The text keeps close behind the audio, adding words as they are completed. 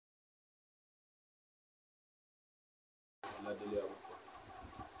Oladele Amoko,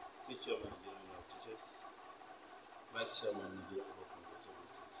 State Chairman of Teachers, Vice Chairman of the Congress of the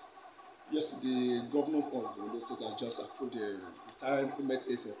States. Yes, the governor of the state has just approved the retirement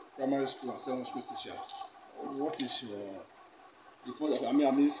age for primary school and secondary school teachers. What is your before that? I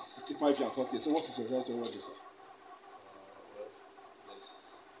mean 65 and 40. So what is your result over this? Well, there's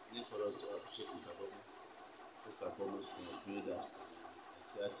need for us to appreciate Mr. Governor. First and foremost, for doing that for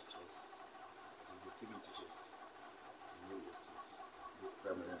the entire teachers, that is the TV teachers in Ondo State, both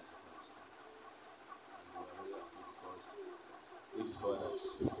primary and secondary school. And we are very happy because we discovered that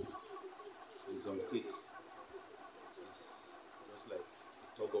in some states it's just like a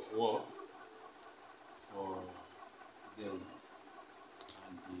tug of war for them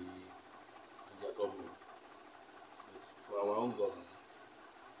and their government. But for our own government,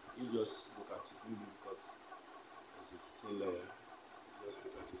 you just look at it, maybe because as a senior lawyer, you just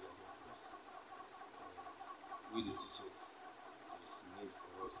look at it like that first. We the teachers, it's need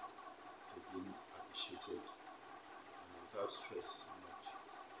for us to be appreciated and without stress so much.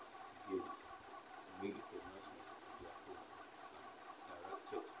 Give make the pronouncement of their program and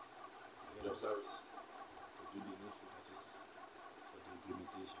directed the head of service to do the needful, that is for the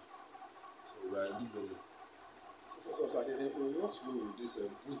implementation. So we are indeed very In what way will this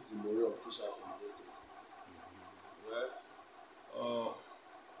boost the morale of teachers in the state? well,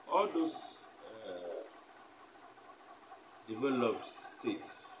 all those developed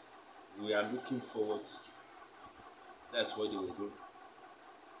states we are looking forward to. That's what they were doing.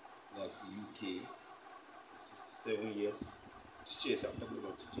 Like the UK, 67 years. Teachers, I'm talking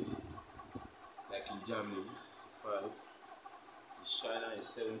about teachers. Like in Germany, 65. In China is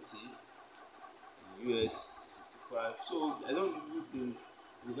 70. In US, 65. So I don't really think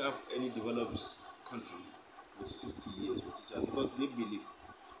we have any developed country with 60 years for teachers because they believe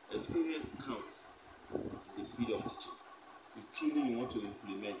experience counts in the field of teaching. If truly you want to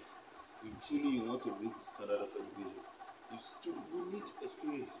implement, if truly you want to raise the standard of education, you need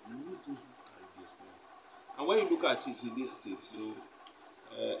experience. You need those who carry the experience. And when you look at it in this state,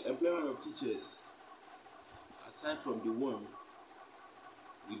 employment of teachers, aside from the one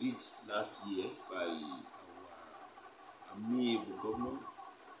we did last year by our amiable governor,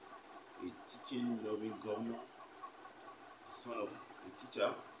 a teaching loving governor, son of a teacher,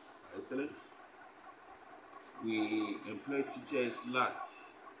 by excellence, we employed teachers last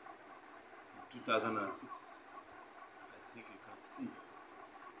in 2006. I think you can see.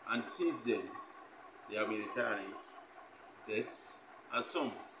 And since then, they have been retiring debts, and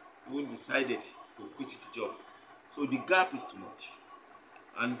some even decided to quit the job. So the gap is too much.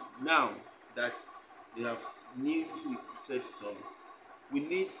 And now that they have newly recruited some, we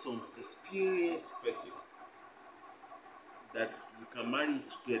need some experienced person that we can marry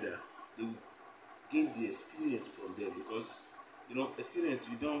together. They will gain the experience from them because experience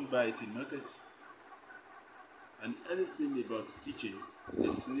you don't buy it in market. And anything about teaching,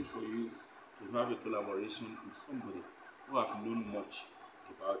 there's need for you to have a collaboration with somebody who have known much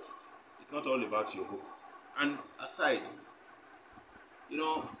about it. It's not all about your book. And aside,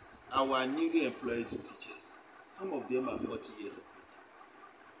 our newly employed teachers, some of them are 40 years of age.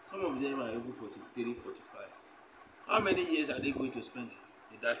 Some of them are even 43, 45. How many years are they going to spend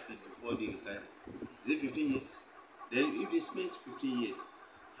in that field before they retire? Is it 15 years? Then if they spend 15 years,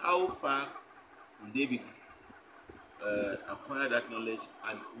 how far will they be acquire that knowledge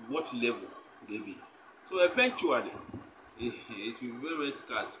and what level will they be? So eventually, it will be very, very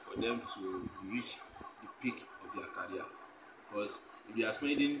scarce for them to reach the peak of their career. Because if you are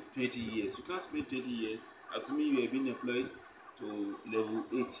spending 20 years, you can't spend 20 years. As me, you have been employed to level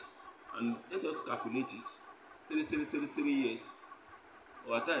 8. And let us calculate it. 33 years.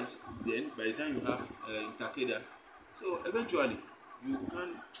 Or at times, then by the time you have intercadar. So eventually, you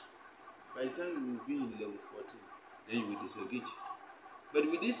can, by the time you will be in level 14, then you will disengage. But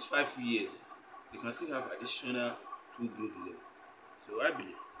with these 5 years, you can still have additional 2 grade level. So I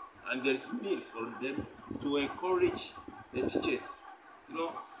believe, and there is need for them to encourage the teachers.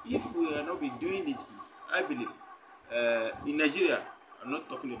 If we are not be doing it, I believe in Nigeria, I'm not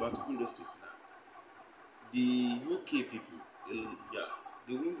talking about Ondo State now. The UK people,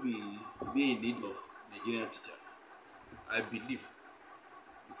 they won't be in need of Nigerian teachers. I believe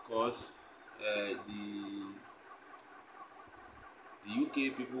because the UK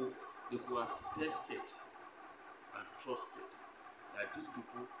people, they could have tested and trusted that these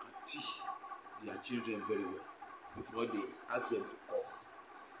people can teach their children very well before they ask them to come.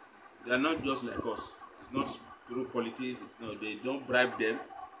 They are not just like us. It's not through politics. It's not. They don't bribe them.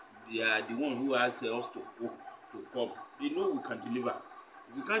 They are the one who asks us to go to come. They know we can deliver.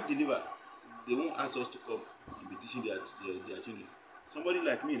 If we can't deliver, they won't ask us to come in be teaching their children. Somebody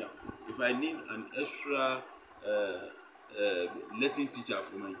like me now, if I need an extra lesson teacher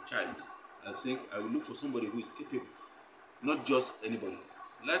for my child, I think I will look for somebody who is capable, not just anybody.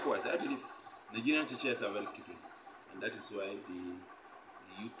 Likewise, I believe Nigerian teachers are very capable, and that is why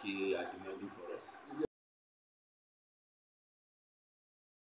the UK are demanding for us.